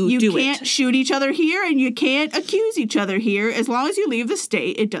see you do You can't shoot each other here, and you can't accuse each other here. As long as you leave the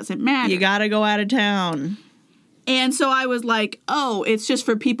state, it doesn't matter. You gotta go out of town. And so I was like, oh, it's just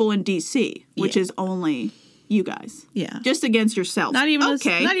for people in D.C., which Yeah. is only, you guys. Yeah. Just against yourself. Not even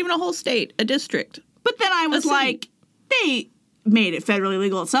okay. not even a whole state, a district. But then I was like, they made it federally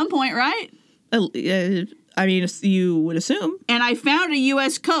legal at some point, right? I mean, you would assume. And I found a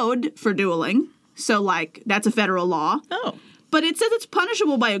U.S. code for dueling. So, like, that's a federal law. Oh. But it says it's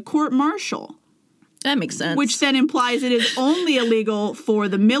punishable by a court-martial. That makes sense. Which then implies it is only illegal for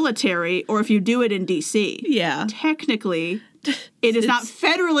the military or if you do it in D.C. Yeah. Technically, it is not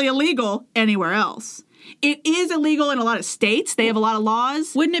federally illegal anywhere else. It is illegal in a lot of states. They have a lot of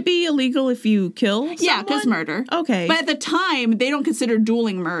laws. Wouldn't it be illegal if you kill someone? Yeah, because murder. Okay. But at the time, they don't consider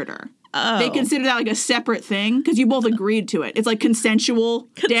dueling murder. Oh. They consider that like a separate thing because you both agreed to it. It's like consensual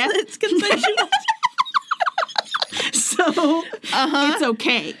death. It's consensual. So it's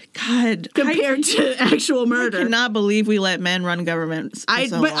okay. God. Compared to actual murder. I cannot believe we let men run governments. I'm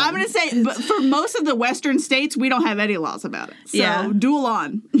going to say, but for most of the Western states, we don't have any laws about it. So Yeah. duel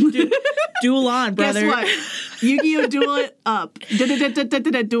on. Duel on, brother. Guess what? Yu-Gi-Oh! Duel it up.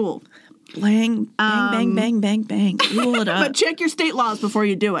 Duel. Bang, bang, bang, bang, bang. Duel it up. But check your state laws before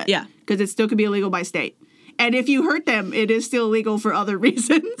you do it. Yeah. Because it still could be illegal by state. And if you hurt them, it is still illegal for other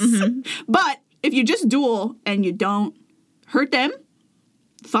reasons. Mm-hmm. But if you just duel and you don't hurt them,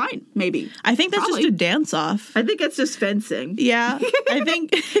 fine, maybe. I think that's Probably. just a dance-off. I think it's just fencing. Yeah. I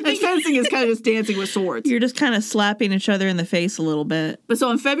think And fencing is kind of just dancing with swords. you're just kind of slapping each other in the face a little bit. But so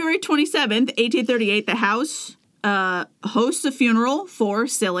on February 27th, 1838, the House hosts a funeral for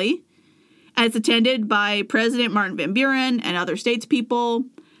Silly. And it's attended by President Martin Van Buren and other statespeople.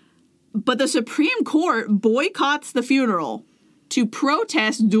 But the Supreme Court boycotts the funeral to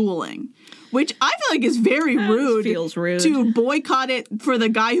protest dueling, which I feel like is very rude. Feels rude. To boycott it for the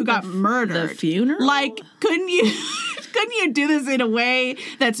guy who got murdered. The funeral? Like, couldn't you do this in a way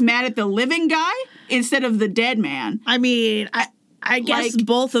that's mad at the living guy instead of the dead man? I mean, I guess Like-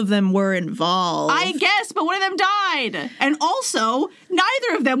 both of them were involved. I guess, but one of them died. And also,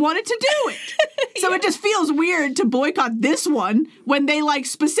 neither of them wanted to do it. So it just feels weird to boycott this one when they, like,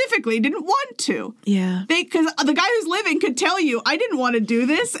 specifically didn't want to. Yeah. Because the guy who's living could tell you, I didn't want to do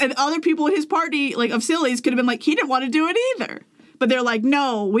this. And other people in his party, like, of Sillies could have been like, he didn't want to do it either. But they're like,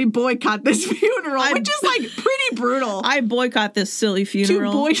 no, we boycott this funeral, which is, like, pretty brutal. I boycott this silly To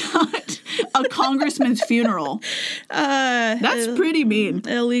funeral. boycott a congressman's funeral. That's pretty mean.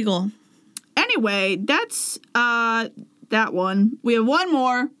 Illegal. Anyway, that's that one. We have one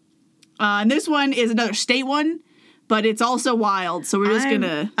more. And this one is another state one, but it's also wild. So we're just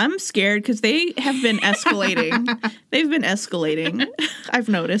gonna. I'm scared because they have been escalating. They've been escalating. I've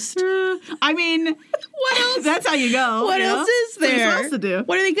noticed. I mean, what else? That's how you go. What you know? else is there? There's what else to do.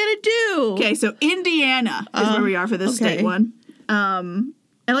 What are they gonna do? Okay, so Indiana is where we are for this okay. state one.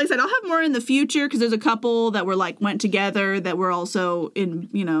 And like I said, I'll have more in the future because there's a couple that were like went together that were also in,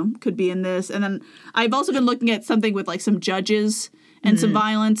 could be in this. And then I've also been looking at something with like some judges and some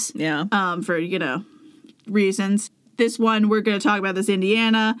violence. Yeah. For, reasons. This one, we're going to talk about this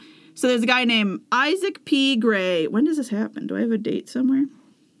Indiana. So there's a guy named Isaac P. Gray. When does this happen? Do I have a date somewhere?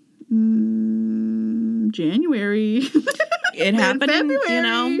 January. It happened in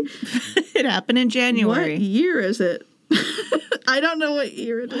February. It happened in January. What year is it? I don't know what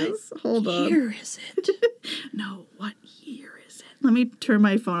year it is. Hold on. What year is it? No, what year is it? Let me turn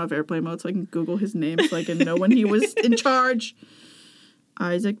my phone off airplane mode so I can Google his name so I can know when he was in charge.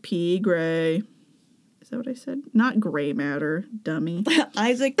 Isaac P. Gray. Is that what I said? Not Gray Matter, dummy.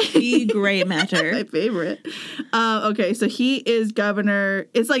 Isaac P. Gray Matter. My favorite. Okay, so he is governor.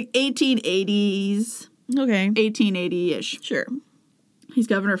 It's like 1880s. Okay. 1880-ish. Sure. He's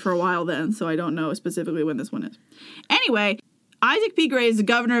governor for a while then, so I don't know specifically when this one is. Anyway, Isaac P. Gray is the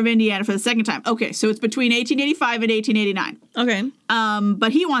governor of Indiana for the second time. Okay, so it's between 1885 and 1889. Okay.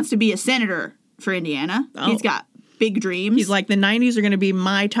 But he wants to be a senator for Indiana. Oh. He's got big dreams. He's like, the 90s are going to be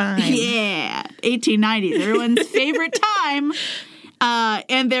my time. Yeah, 1890s, everyone's favorite time.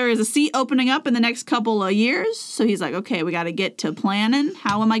 And there is a seat opening up in the next couple of years. So he's like, okay, we got to get to planning.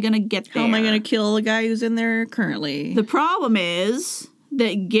 How am I going to get there? How am I going to kill the guy who's in there currently? The problem is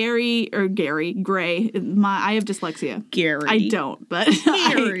that Gray, I have dyslexia. Gary. I don't, but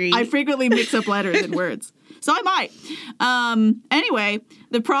Gary. I frequently mix up letters and words. So I might. Anyway,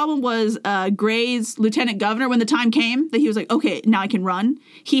 the problem was Gray's lieutenant governor, when the time came that he was like, okay, now I can run,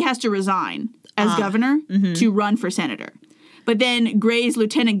 he has to resign as governor to run for senator. But then Gray's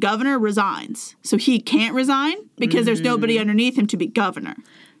lieutenant governor resigns. So he can't resign because there's nobody underneath him to be governor.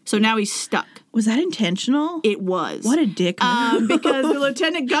 So now he's stuck. Was that intentional? It was. What a dick move. Because the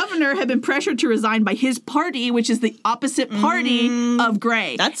lieutenant governor had been pressured to resign by his party, which is the opposite party of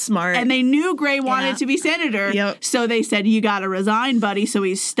Gray. That's smart. And they knew Gray wanted to be senator. Yep. So they said, you got to resign, buddy. So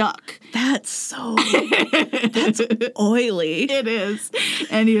he's stuck. That's oily. It is.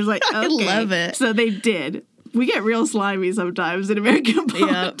 And he was like, okay. I love it. So they did. We get real slimy sometimes in American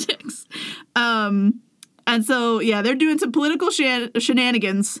politics. And so, yeah, they're doing some political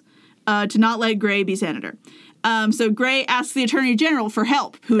shenanigans to not let Gray be senator. So Gray asks the attorney general for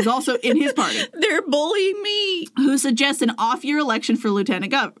help, who's also in his party. They're bullying me. Who suggests an off-year election for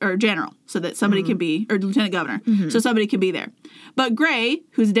lieutenant or general, so that somebody can be, or lieutenant governor, so somebody can be there. But Gray,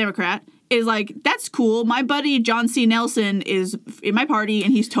 who's a Democrat, is like, that's cool. My buddy John C. Nelson is in my party,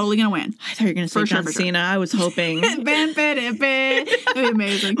 and he's totally going to win. I thought you were going to say John Cena. I was hoping. It'd be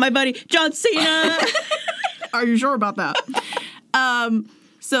amazing. My buddy John Cena. Are you sure about that?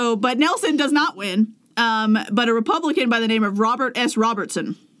 But Nelson does not win. But a Republican by the name of Robert S.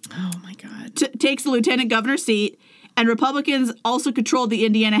 Robertson Oh, my God. takes the lieutenant governor's seat, and Republicans also controlled the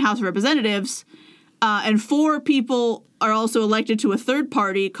Indiana House of Representatives, and 4 people are also elected to a third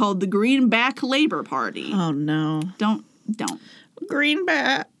party called the Greenback Labor Party. Oh, no. Don't.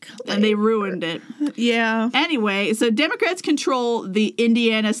 Greenback. And they ruined it. Yeah. Anyway, so Democrats control the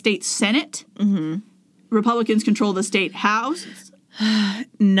Indiana State Senate. Mm-hmm. Republicans control the state House.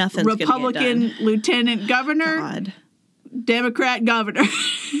 Nothing's Republican gonna get done. lieutenant governor. God. Democrat governor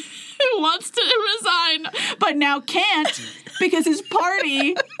who wants to resign, but now can't because his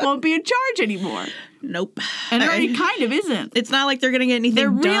party won't be in charge anymore. Nope. And it already kind of isn't. It's not like they're going to get anything They're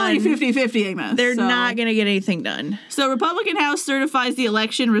done. really 50-50, Amos. They're not going to get anything done. So Republican House certifies the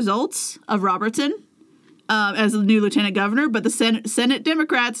election results of Robertson as the new lieutenant governor, but the Senate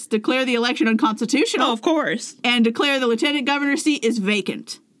Democrats declare the election unconstitutional. Oh, of course. And declare the lieutenant governor's seat is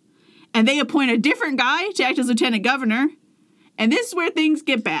vacant. And they appoint a different guy to act as lieutenant governor. And this is where things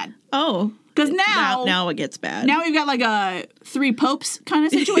get bad. Oh. Because now it gets bad. Now we've got like a 3 popes kind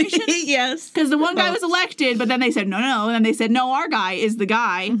of situation. Yes. Because the one guy was elected, but then they said, no. And then they said, no, our guy is the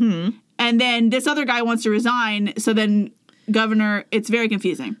guy. Mm-hmm. And then this other guy wants to resign. So then governor, it's very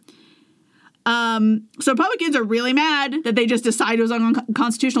confusing. So Republicans are really mad that they just decided it was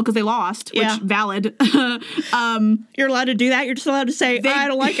unconstitutional because they lost, which valid. You're allowed to do that. You're just allowed to say, I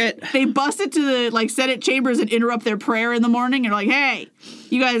don't like it. They busted to the Senate chambers and interrupt their prayer in the morning. And they're like, hey,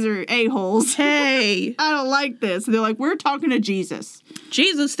 you guys are a-holes. Hey. I don't like this. And they're like, we're talking to Jesus.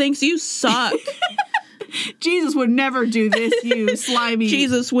 Jesus thinks you suck. Jesus would never do this, you slimy.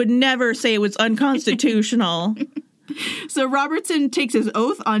 Jesus would never say it was unconstitutional. So Robertson takes his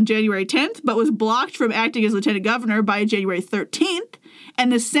oath on January 10th, but was blocked from acting as lieutenant governor by January 13th,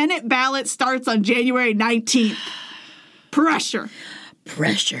 and the Senate ballot starts on January 19th. Pressure.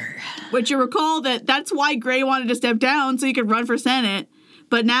 Which you recall that's why Gray wanted to step down so he could run for Senate,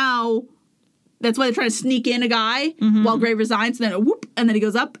 but now that's why they're trying to sneak in a guy while Gray resigns, and then whoop, and then he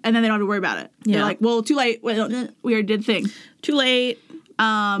goes up, and then they don't have to worry about it. Yeah. They're like, well, too late. Well, we already did the thing. Too late.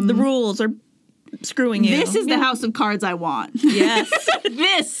 The rules are screwing you. This is the house of cards I want. Yes.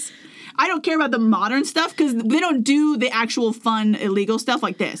 This. I don't care about the modern stuff because they don't do the actual fun illegal stuff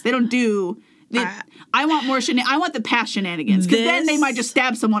like this. They don't do. I want more I want the past shenanigans because then they might just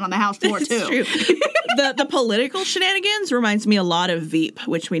stab someone on the house floor too. True. The political shenanigans reminds me a lot of Veep,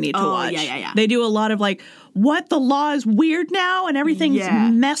 which we need to watch. Yeah. They do a lot of what, the law is weird now and everything's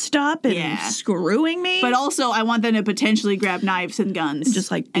messed up and screwing me. But also, I want them to potentially grab knives and guns. And just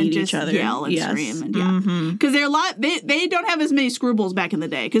beat each other. Yell and scream. And because they're a lot, they don't have as many screwballs back in the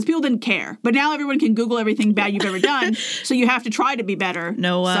day because people didn't care. But now everyone can Google everything bad you've ever done. So you have to try to be better.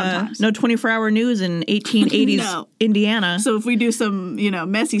 No 24-hour news in 1880s Indiana. So if we do some,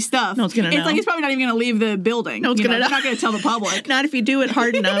 messy stuff, no one's going to know. It's probably not even going to leave the building. No one's going to know. They're not going to tell the public. Not if you do it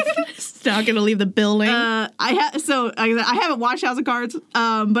hard enough. It's not going to leave the building. I haven't watched House of Cards,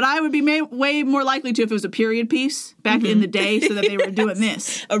 but I would be way more likely to if it was a period piece back in the day, so that they were doing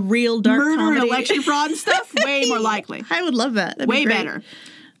this a real dark murder comedy. and election fraud and stuff. Way more likely. I would love that. That'd way be great.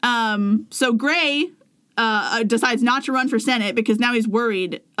 better. So Gray decides not to run for Senate because now he's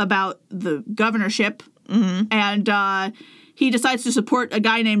worried about the governorship, and he decides to support a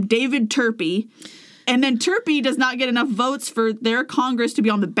guy named David Turpie. And then Turpie does not get enough votes for their Congress to be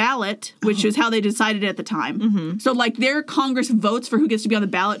on the ballot, which is how they decided at the time. So, their Congress votes for who gets to be on the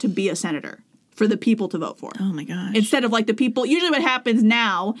ballot to be a senator for the people to vote for. Oh, my gosh. Instead of, the people... Usually what happens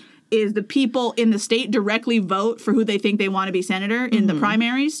now is the people in the state directly vote for who they think they want to be senator in the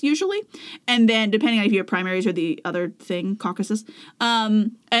primaries, usually. And then, depending on if you have primaries or the other thing, caucuses.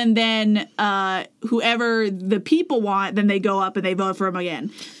 And then whoever the people want, then they go up and they vote for him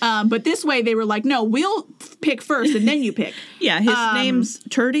again. But this way, they were like, no, we'll pick first and then you pick. Yeah, his name's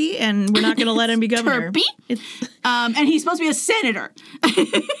Turdy, and we're not going to let him be governor. Turpy? And he's supposed to be a senator.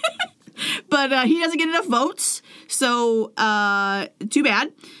 But he doesn't get enough votes, so too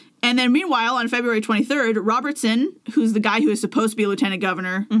bad. And then meanwhile, on February 23rd, Robertson, who's the guy who is supposed to be lieutenant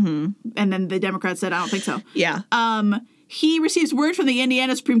governor, and then the Democrats said, I don't think so. Yeah. He receives word from the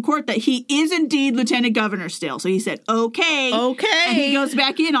Indiana Supreme Court that he is indeed lieutenant governor still. So he said, okay. Okay. And he goes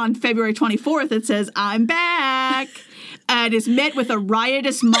back in on February 24th and says, I'm back. And is met with a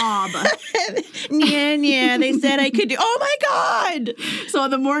riotous mob. Yeah, they said I could do. Oh my God! So on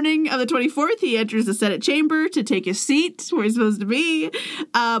the morning of the 24th, he enters the Senate chamber to take his seat where he's supposed to be.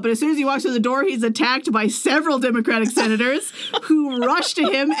 But as soon as he walks through the door, he's attacked by several Democratic senators who rush to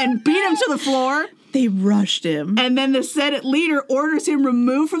him and beat him to the floor. They rushed him. And then the Senate leader orders him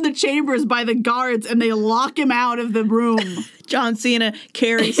removed from the chambers by the guards, and they lock him out of the room. John Cena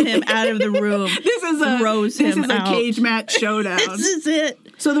carries him out of the room. This is a cage match showdown. This is it.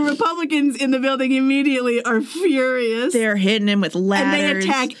 So the Republicans in the building immediately are furious. They're hitting him with ladders. And they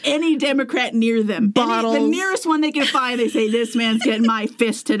attack any Democrat near them. Bottles. The nearest one they can find, they say, this man's getting my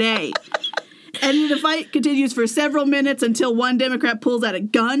fist today. And the fight continues for several minutes until one Democrat pulls out a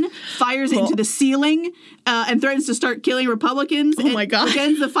gun, fires it into the ceiling, and threatens to start killing Republicans. Oh, my God. It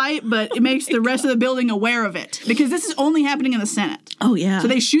ends the fight, but it makes the rest of the building aware of it. Because this is only happening in the Senate. Oh, yeah. So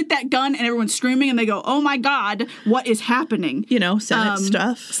they shoot that gun, and everyone's screaming, and they go, oh, my God, what is happening? You know, Senate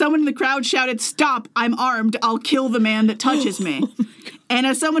stuff. Someone in the crowd shouted, stop, I'm armed, I'll kill the man that touches me. And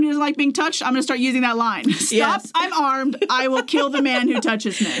as someone who doesn't like being touched, I'm going to start using that line. Stop, yes. I'm armed, I will kill the man who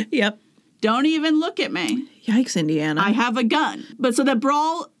touches me. Yep. Don't even look at me. Yikes, Indiana. I have a gun. But so the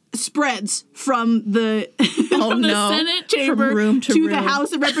brawl spreads from the, from the Senate chamber from room to room. the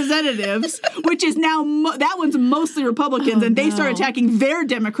House of Representatives, which is now, that one's mostly Republicans, and they start attacking their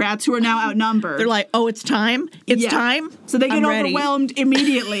Democrats who are now outnumbered. They're like, oh, it's time? It's time? So they get I'm ready. overwhelmed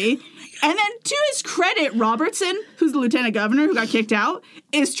immediately. And then, to his credit, Robertson, who's the lieutenant governor who got kicked out,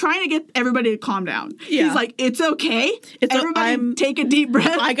 is trying to get everybody to calm down. Yeah. He's like, it's okay. Everybody take a deep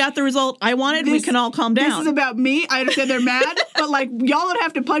breath. I got the result I wanted. We can all calm down. This is about me. I understand they're mad, but like, y'all don't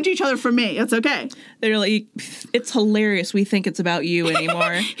have to punch each other for me. It's okay. They're like, it's hilarious. We think it's about you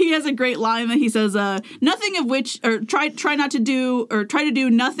anymore. He has a great line that he says, nothing of which, or try to do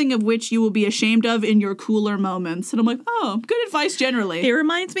nothing of which you will be ashamed of in your cooler moments. And I'm like, oh, good advice generally. It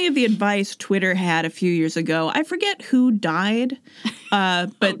reminds me of the advice Twitter had a few years ago. I forget who died,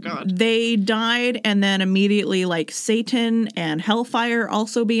 but they died, and then immediately like Satan and Hellfire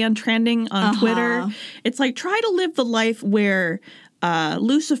also began trending on Twitter. It's like, try to live the life where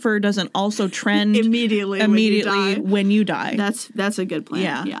Lucifer doesn't also trend immediately when you die. That's a good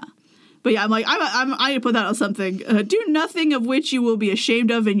plan. Yeah. But yeah, I'm like, I put that on something. Do nothing of which you will be ashamed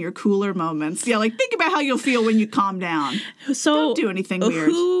of in your cooler moments. Yeah, like think about how you'll feel when you calm down. So don't do anything weird.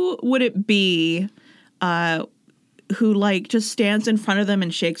 Who would it be who like just stands in front of them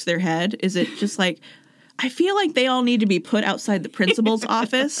and shakes their head? Is it just like, I feel like they all need to be put outside the principal's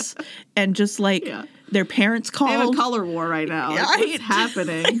office and just like their parents called. They have a color war right now. Yeah, what's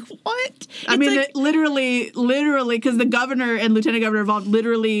happening? Like, what? I mean, like, literally, because the governor and lieutenant governor involved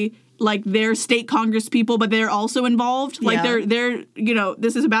literally. Like they're state Congress people, but they're also involved. Like they're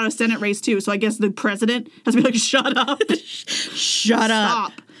this is about a Senate race too. So I guess the president has to be like, shut up. Shut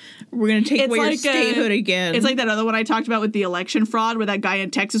up. Stop. We're going to take away your statehood again. It's like that other one I talked about with the election fraud where that guy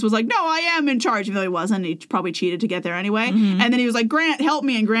in Texas was like, no, I am in charge, even though he wasn't. He probably cheated to get there anyway. Mm-hmm. And then he was like, Grant, help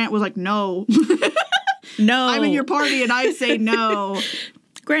me. And Grant was like, no. No. I'm in your party and I say no.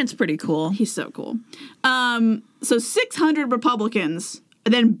 Grant's pretty cool. He's so cool. So 600 Republicans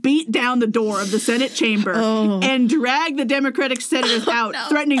then beat down the door of the Senate chamber and drag the Democratic senators out,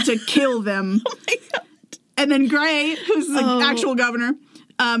 threatening to kill them. Oh my God. And then Gray, who's the actual governor,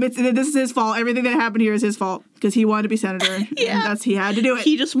 this is his fault. Everything that happened here is his fault because he wanted to be senator. And he had to do it.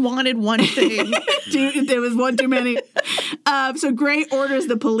 He just wanted one thing. There was one too many. So Gray orders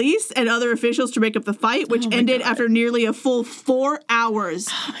the police and other officials to break up the fight, which ended after nearly a full 4 hours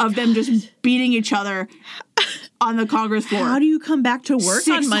of them just beating each other. on the Congress floor. How do you come back to work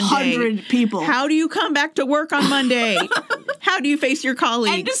on Monday? 600 people. How do you come back to work on Monday? How do you face your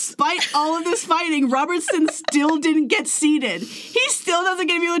colleagues? And despite all of this fighting, Robertson still didn't get seated. He still doesn't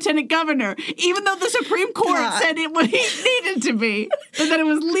get to be lieutenant governor, even though the Supreme Court said it needed to be, and that it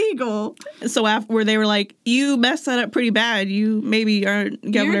was legal. So after they were like, you messed that up pretty bad. You maybe aren't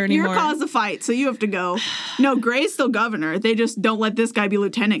governor anymore. You're caused the fight, so you have to go. No, Gray's still governor. They just don't let this guy be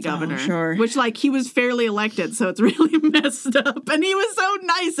lieutenant governor. Oh, sure. Which, like, he was fairly elected, so it's really messed up. And he was so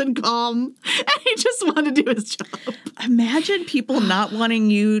nice and calm, and he just wanted to do his job. Imagine people not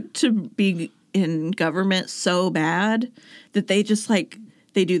wanting you to be in government so bad that they just, like,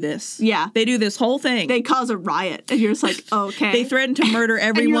 they do this. Yeah. They do this whole thing. They cause a riot, and you're just like, okay. They threaten to murder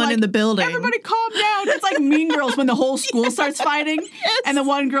everyone like, in the building. Everybody calm down. It's like Mean Girls when the whole school starts fighting, and the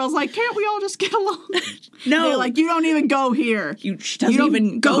one girl's like, can't we all just get along? No. They're like, you don't even go here. She doesn't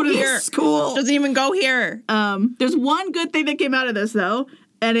even go to here. This school. Doesn't even go here. There's one good thing that came out of this, though,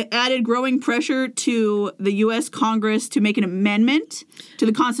 and it added growing pressure to the U.S. Congress to make an amendment to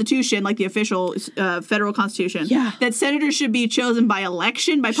the Constitution, like the official federal Constitution, that senators should be chosen by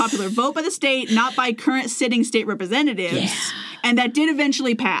election, by popular vote by the state, not by current sitting state representatives. Yeah. And that did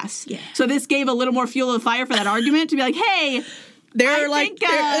eventually pass. Yeah. So this gave a little more fuel to the fire for that argument to be like, hey, they're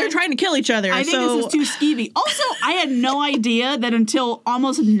trying to kill each other. I think this is too skeevy. Also, I had no idea that until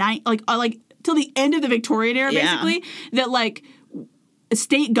almost till the end of the Victorian era, basically, that like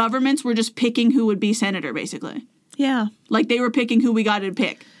state governments were just picking who would be senator, basically. Yeah. Like they were picking who we got to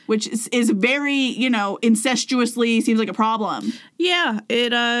pick, which is very, incestuously seems like a problem. Yeah.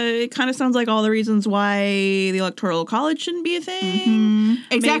 It kind of sounds like all the reasons why the Electoral College shouldn't be a thing. Mm-hmm.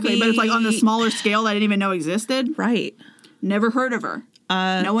 Exactly. Maybe. But it's like on the smaller scale that I didn't even know existed. Right. Never heard of her.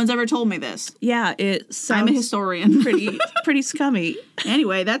 No one's ever told me this. Yeah, it sounds I'm a historian. pretty scummy.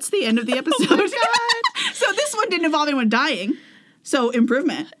 Anyway, that's the end of the episode. So this one didn't involve anyone dying. So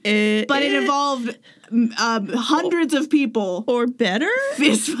improvement. But it involved hundreds of people. Or better?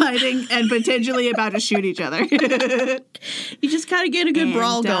 Fist fighting and potentially about to shoot each other. You just gotta get a good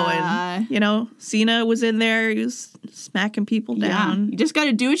brawl going. Cena was in there. He was smacking people down. You just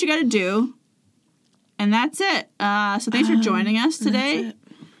gotta do what you gotta do. And that's it. So thanks for joining us today.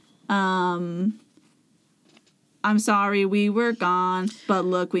 I'm sorry we were gone, but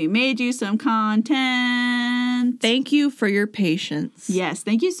look, we made you some content. Thank you for your patience. Yes,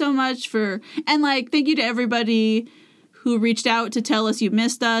 thank you so much thank you to everybody who reached out to tell us you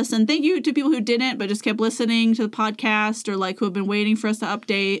missed us, and thank you to people who didn't but just kept listening to the podcast or who have been waiting for us to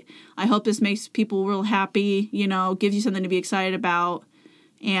update. I hope this makes people real happy, gives you something to be excited about.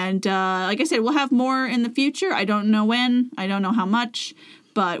 And like I said, we'll have more in the future. I don't know when, I don't know how much,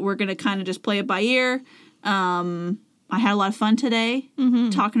 but we're going to kind of just play it by ear. I had a lot of fun today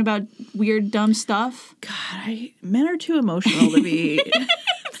talking about weird, dumb stuff. God, men are too emotional to be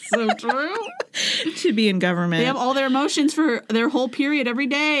so true. To be in government. They have all their emotions for their whole period every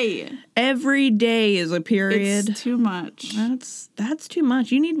day. Every day is a period. It's too much. That's too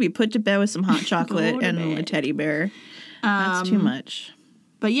much. You need to be put to bed with some hot chocolate and a teddy bear. That's too much.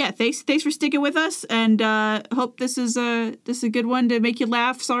 But yeah, thanks for sticking with us, and hope this is a good one to make you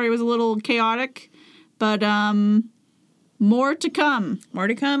laugh. Sorry it was a little chaotic. But more to come. More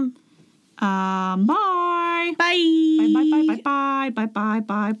to come. Bye. Bye.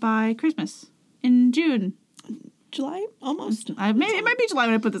 Bye. Christmas in June. July? Almost. It might be July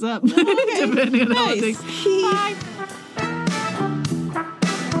when I put this up. Okay. Depending on how it Nice. takes. Bye.